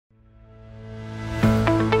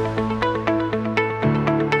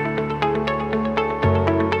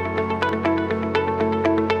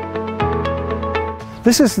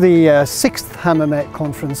This is the sixth Hammamet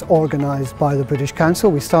Conference organised by the British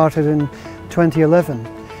Council. We started in 2011.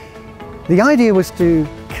 The idea was to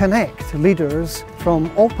connect leaders from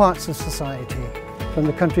all parts of society, from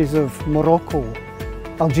the countries of Morocco,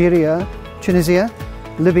 Algeria, Tunisia,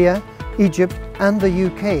 Libya, Egypt and the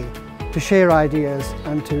UK to share ideas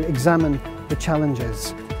and to examine the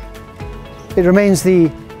challenges. It remains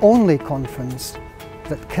the only conference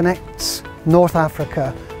that connects North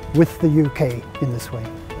Africa with the UK in this way.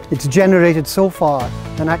 It's generated so far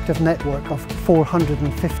an active network of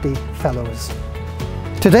 450 fellows.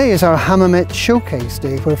 Today is our Hammamet Showcase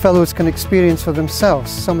Day, where fellows can experience for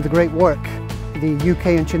themselves some of the great work the UK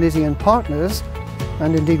and Tunisian partners,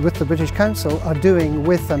 and indeed with the British Council, are doing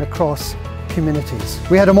with and across communities.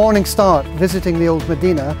 We had a morning start visiting the Old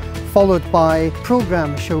Medina, followed by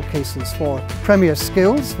programme showcases for Premier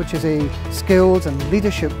Skills, which is a skills and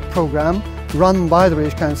leadership programme run by the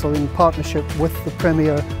British Council in partnership with the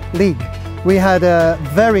Premier League. We had a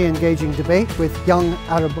very engaging debate with young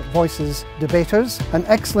Arab Voices debaters, an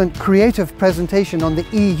excellent creative presentation on the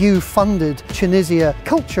EU-funded Tunisia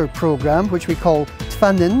Culture Programme, which we call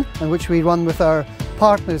Tfanin, and which we run with our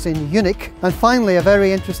partners in Munich, and finally a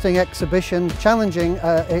very interesting exhibition, challenging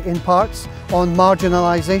in parts, on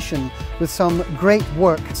marginalisation, with some great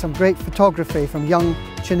work, some great photography from young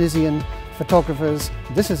Tunisian photographers.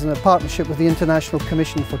 This is in a partnership with the International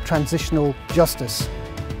Commission for Transitional Justice.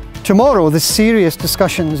 Tomorrow, the serious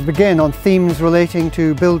discussions begin on themes relating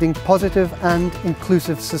to building positive and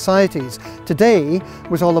inclusive societies. Today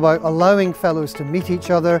was all about allowing fellows to meet each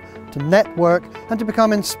other, to network and to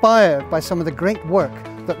become inspired by some of the great work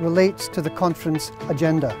that relates to the conference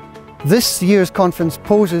agenda. This year's conference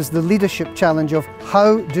poses the leadership challenge of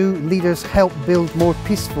how do leaders help build more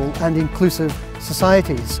peaceful and inclusive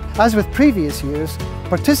societies. As with previous years,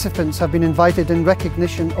 participants have been invited in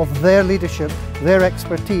recognition of their leadership, their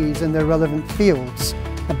expertise in their relevant fields.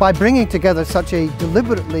 And by bringing together such a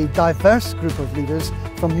deliberately diverse group of leaders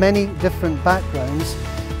from many different backgrounds,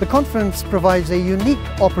 the conference provides a unique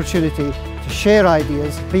opportunity to share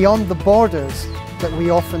ideas beyond the borders that we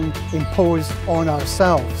often impose on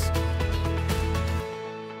ourselves.